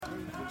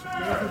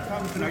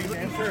Congressman, are you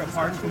in for a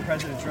pardon from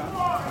President Trump?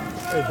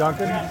 Hey,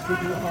 Duncan.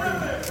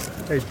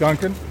 Hey,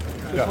 Duncan.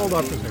 Just hold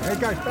up a second. Hey,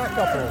 guys, back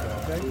up a little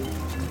bit,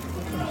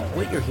 okay?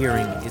 What you're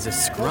hearing is a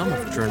scrum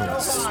of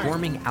journalists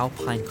swarming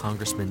Alpine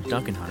Congressman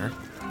Duncan Hunter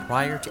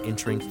prior to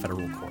entering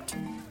federal court.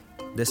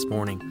 This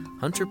morning,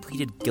 Hunter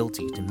pleaded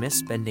guilty to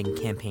misspending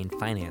campaign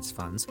finance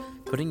funds,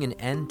 putting an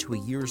end to a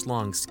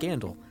years-long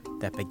scandal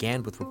that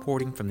began with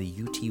reporting from the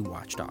UT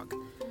watchdog.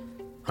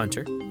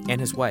 Hunter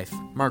and his wife,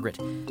 Margaret,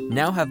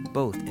 now have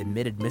both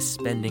admitted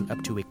misspending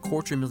up to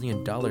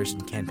 $250,000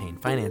 in campaign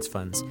finance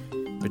funds,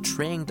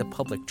 betraying the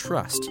public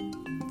trust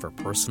for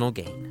personal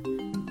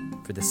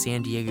gain. For the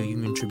San Diego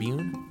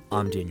Union-Tribune,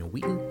 I'm Daniel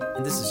Wheaton,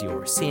 and this is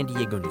your San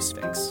Diego News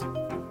Fix.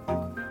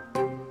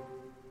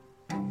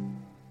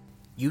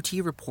 UT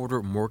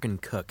reporter Morgan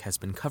Cook has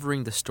been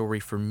covering the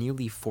story for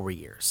nearly 4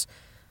 years.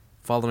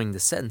 Following the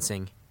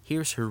sentencing,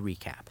 here's her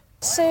recap.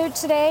 So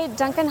today,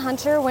 Duncan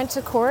Hunter went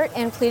to court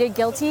and pleaded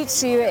guilty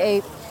to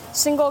a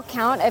single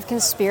count of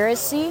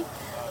conspiracy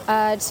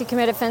to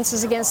commit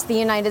offenses against the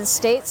United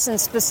States and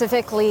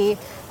specifically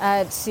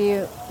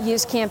to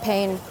use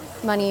campaign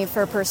money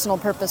for personal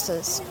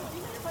purposes.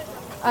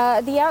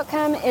 The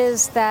outcome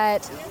is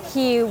that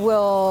he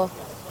will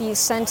be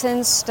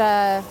sentenced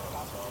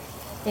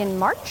in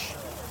March,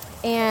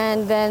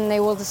 and then they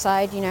will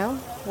decide,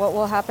 what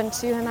will happen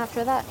to him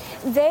after that.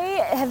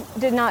 They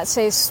did not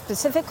say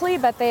specifically,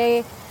 but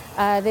they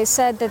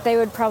said that they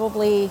would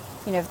probably,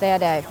 if they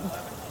had a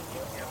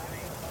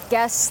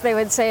guess, they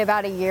would say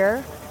about a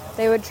year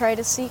they would try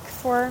to seek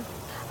for.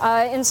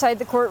 Inside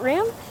the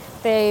courtroom,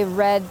 they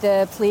read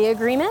the plea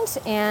agreement,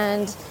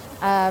 and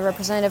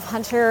Representative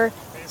Hunter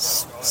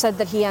said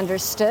that he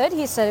understood.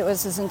 He said it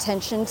was his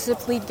intention to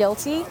plead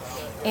guilty,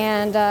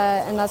 and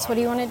that's what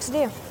he wanted to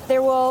do.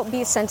 There will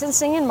be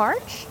sentencing in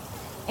March.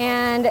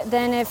 And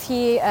then if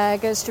he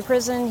goes to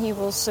prison, he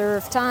will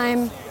serve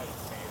time,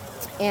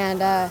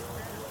 and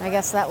I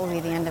guess that will be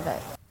the end of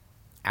it.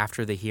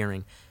 After the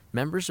hearing,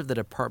 members of the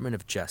Department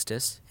of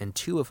Justice and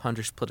two of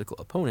Hunter's political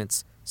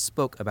opponents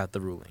spoke about the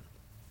ruling.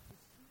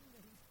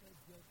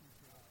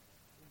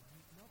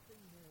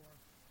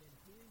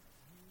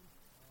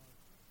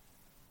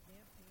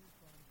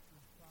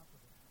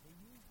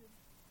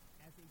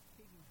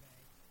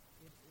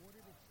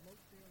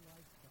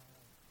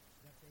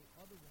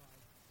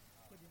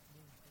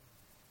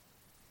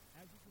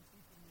 As you can see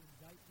from the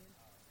indictment,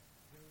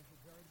 there is a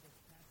veritable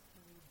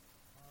cascade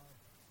of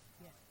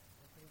debt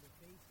that they were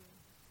facing,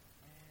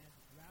 and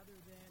rather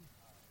than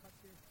cut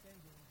their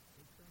spending,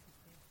 they turned to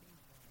campaign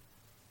funds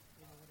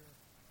in order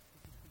to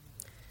continue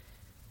their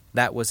life.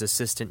 That was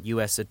Assistant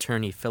U.S.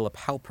 Attorney Philip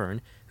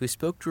Halpern, who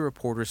spoke to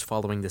reporters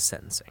following the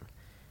sentencing.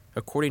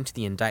 According to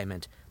the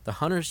indictment,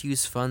 the Hunters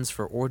used funds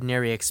for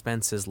ordinary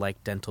expenses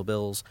like dental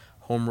bills,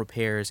 home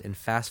repairs, and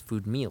fast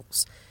food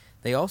meals.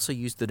 They also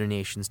used the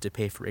donations to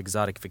pay for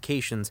exotic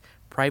vacations,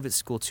 private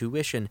school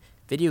tuition,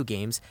 video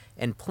games,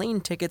 and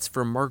plane tickets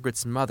for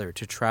Margaret's mother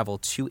to travel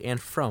to and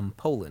from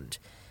Poland.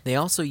 They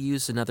also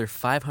used another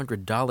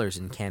 $500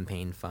 in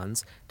campaign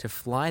funds to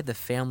fly the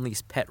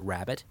family's pet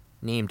rabbit,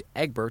 named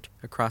Egbert,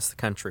 across the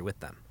country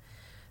with them,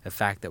 a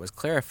fact that was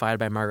clarified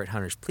by Margaret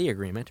Hunter's plea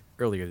agreement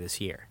earlier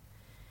this year.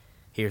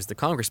 Here's the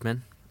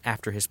congressman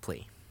after his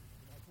plea.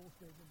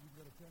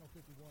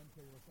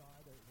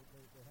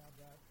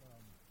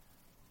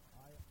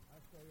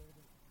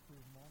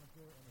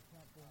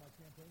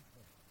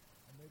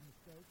 I made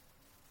mistakes,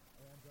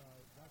 and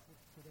that's what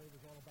today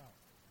was all about.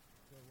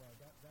 So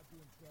that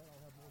being said,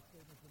 I'll have more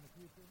statements in the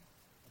future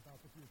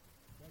about the future.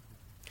 Thank you.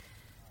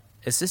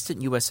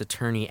 Assistant U.S.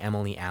 Attorney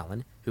Emily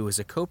Allen, who was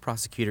a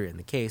co-prosecutor in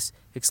the case,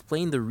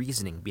 explained the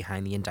reasoning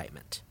behind the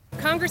indictment.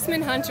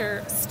 Congressman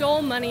Hunter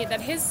stole money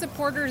that his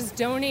supporters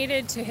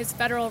donated to his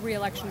federal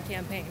re-election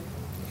campaign.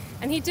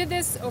 And he did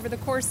this over the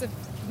course of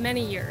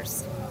many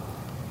years.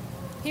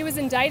 He was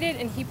indicted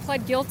and he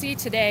pled guilty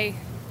today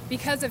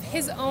because of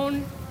his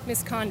own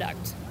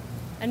misconduct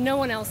and no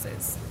one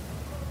else's.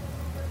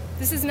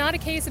 This is not a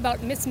case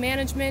about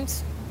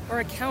mismanagement or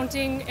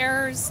accounting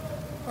errors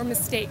or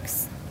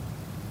mistakes.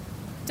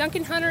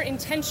 Duncan Hunter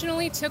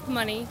intentionally took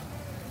money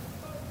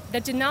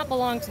that did not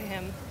belong to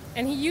him,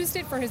 and he used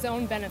it for his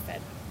own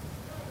benefit.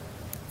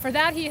 For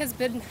that, he has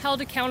been held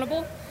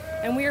accountable,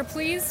 and we are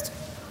pleased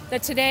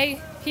that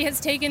today he has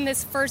taken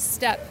this first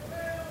step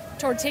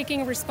toward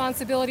taking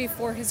responsibility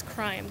for his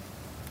crime.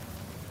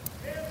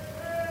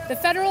 The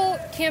federal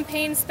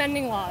campaign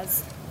spending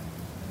laws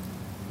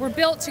were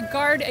built to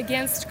guard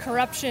against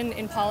corruption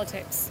in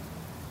politics.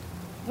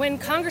 When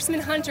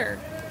Congressman Hunter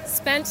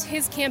spent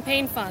his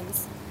campaign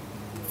funds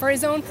for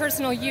his own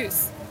personal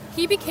use,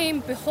 he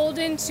became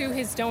beholden to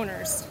his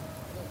donors,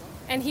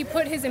 and he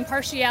put his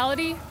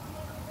impartiality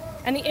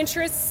and the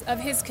interests of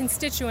his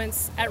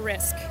constituents at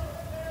risk.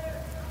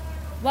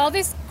 While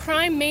this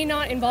crime may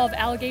not involve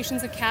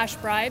allegations of cash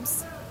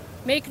bribes,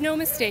 make no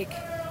mistake,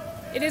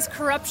 it is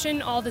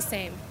corruption all the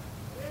same.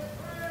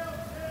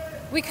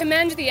 We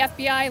commend the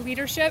FBI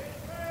leadership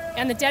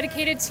and the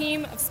dedicated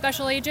team of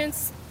special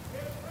agents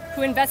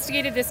who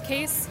investigated this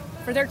case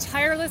for their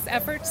tireless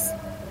efforts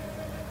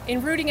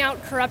in rooting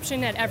out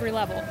corruption at every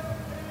level.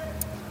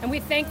 And we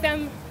thank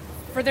them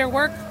for their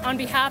work on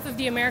behalf of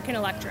the American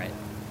electorate.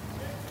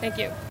 Thank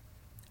you.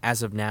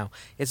 As of now,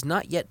 it's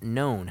not yet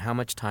known how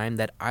much time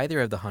that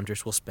either of the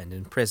Hunters will spend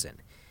in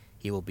prison.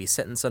 He will be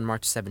sentenced on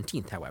March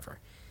 17th, however.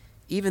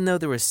 Even though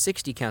there were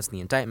 60 counts in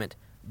the indictment,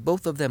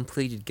 both of them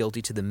pleaded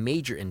guilty to the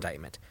major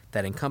indictment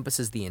that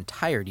encompasses the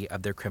entirety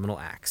of their criminal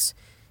acts.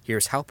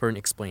 Here's Halpern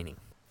explaining.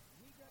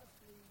 We got to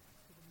plead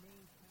to the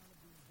main count of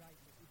the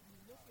indictment. If you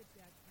look at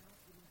that count,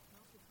 it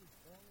encompasses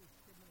all his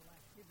criminal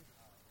activity.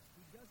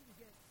 He doesn't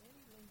get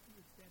any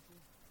lengthier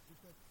sentence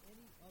because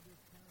any other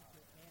counts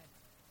are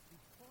added.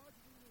 Because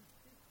we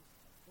insisted,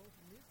 both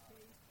in this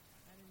case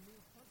and in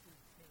Ms. Hunter's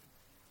case,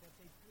 that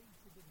they plead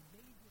to the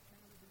major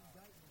count of the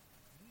indictment,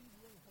 we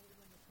will hold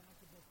them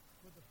accountable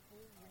for the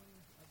full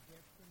range of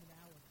their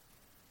criminality.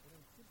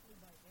 Simply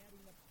by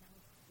adding up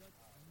counts does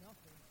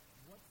nothing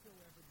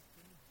whatsoever to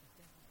change the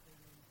sentence they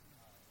will receive.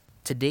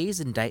 Today's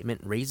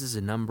indictment raises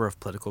a number of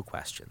political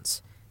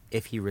questions.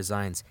 If he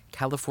resigns,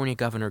 California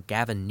Governor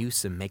Gavin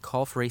Newsom may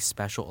call for a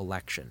special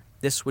election.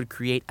 This would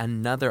create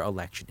another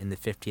election in the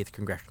 50th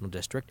Congressional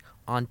District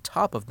on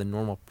top of the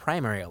normal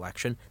primary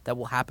election that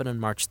will happen on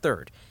March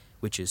 3rd,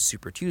 which is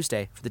Super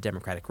Tuesday for the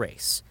Democratic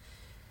race.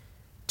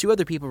 Two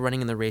other people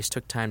running in the race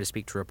took time to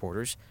speak to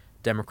reporters,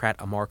 Democrat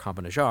Amar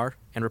Kampa-Najjar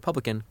and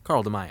Republican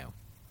Carl DeMaio.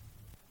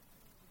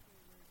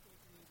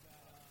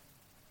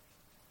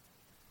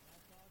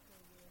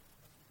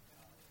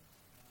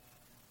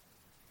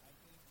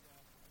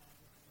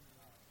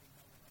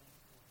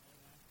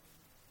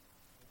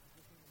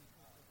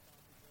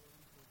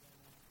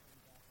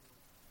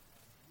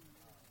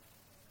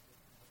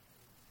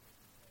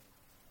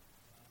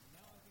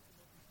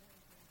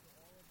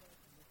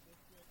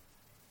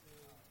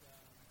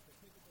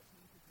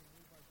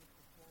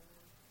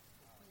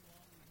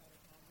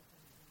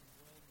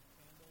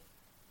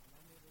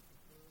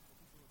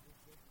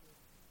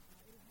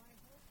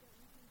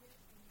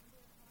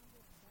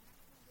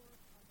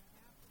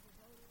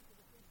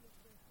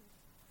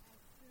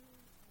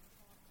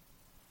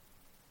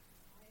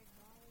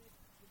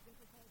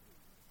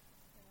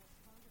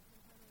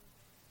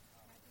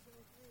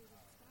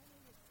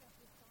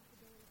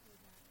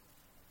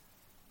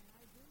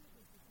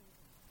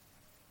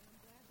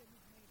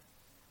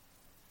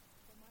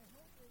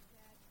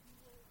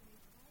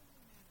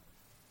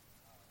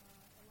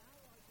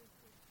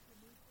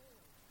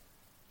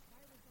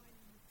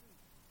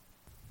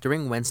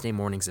 During Wednesday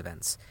morning's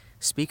events,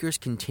 speakers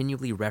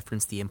continually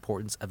referenced the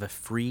importance of a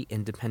free,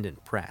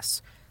 independent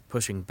press,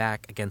 pushing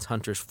back against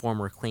Hunter's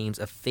former claims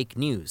of fake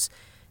news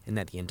and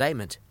that the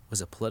indictment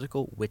was a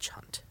political witch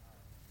hunt.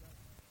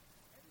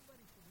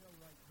 Everybody should know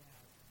right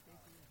now, in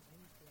case there is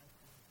any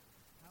question,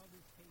 how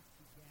this case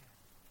began.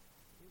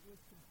 It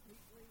was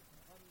completely and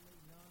utterly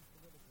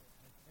non-political,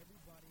 as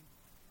everybody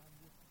on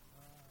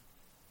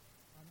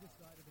this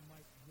side of the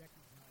mic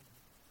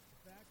recognizes.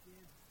 The fact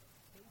is,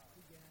 the case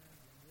began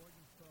when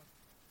Morgan Cook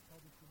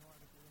published an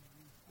article in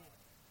Newsweek.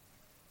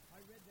 I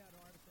read that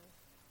article.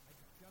 I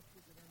discussed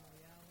it with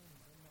Emily Allen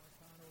and then Mark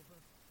Conover.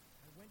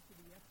 I went to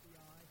the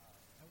FBI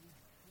and we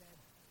said,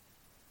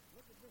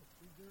 look at this,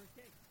 is there a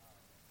case?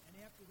 And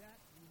after that,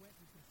 we went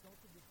and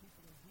consulted with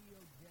people in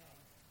DOJ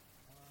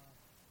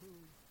who,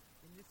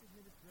 in this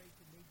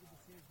administration, made the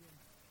decision,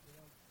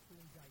 to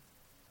indict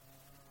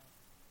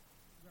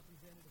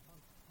Representative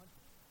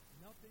Hunter.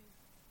 Nothing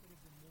could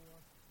have been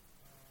more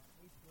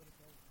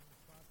apolitical in the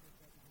process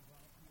that was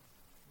involved here.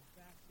 In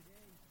fact,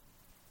 today,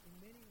 in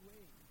many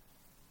ways,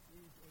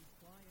 is a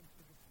triumph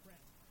for the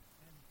press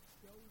and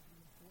shows the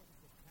importance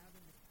of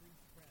having a free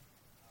press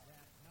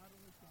that not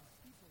only can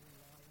people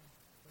rely on,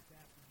 but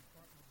that the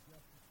Department of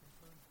Justice can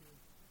turn to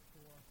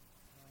for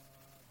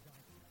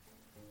guidance.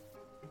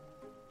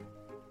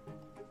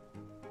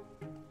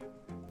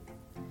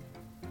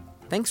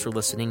 Thanks for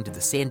listening to the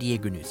San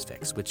Diego News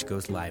Fix, which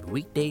goes live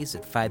weekdays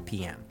at 5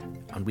 p.m.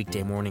 On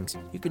weekday mornings,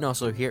 you can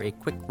also hear a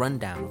quick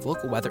rundown of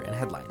local weather and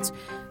headlines.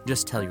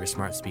 Just tell your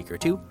smart speaker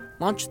to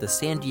launch the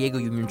San Diego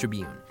Union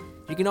Tribune.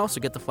 You can also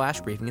get the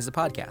flash briefing as a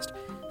podcast.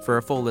 For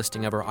a full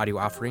listing of our audio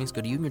offerings,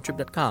 go to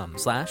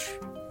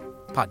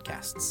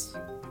uniontrib.com/podcasts.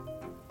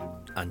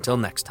 Until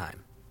next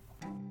time.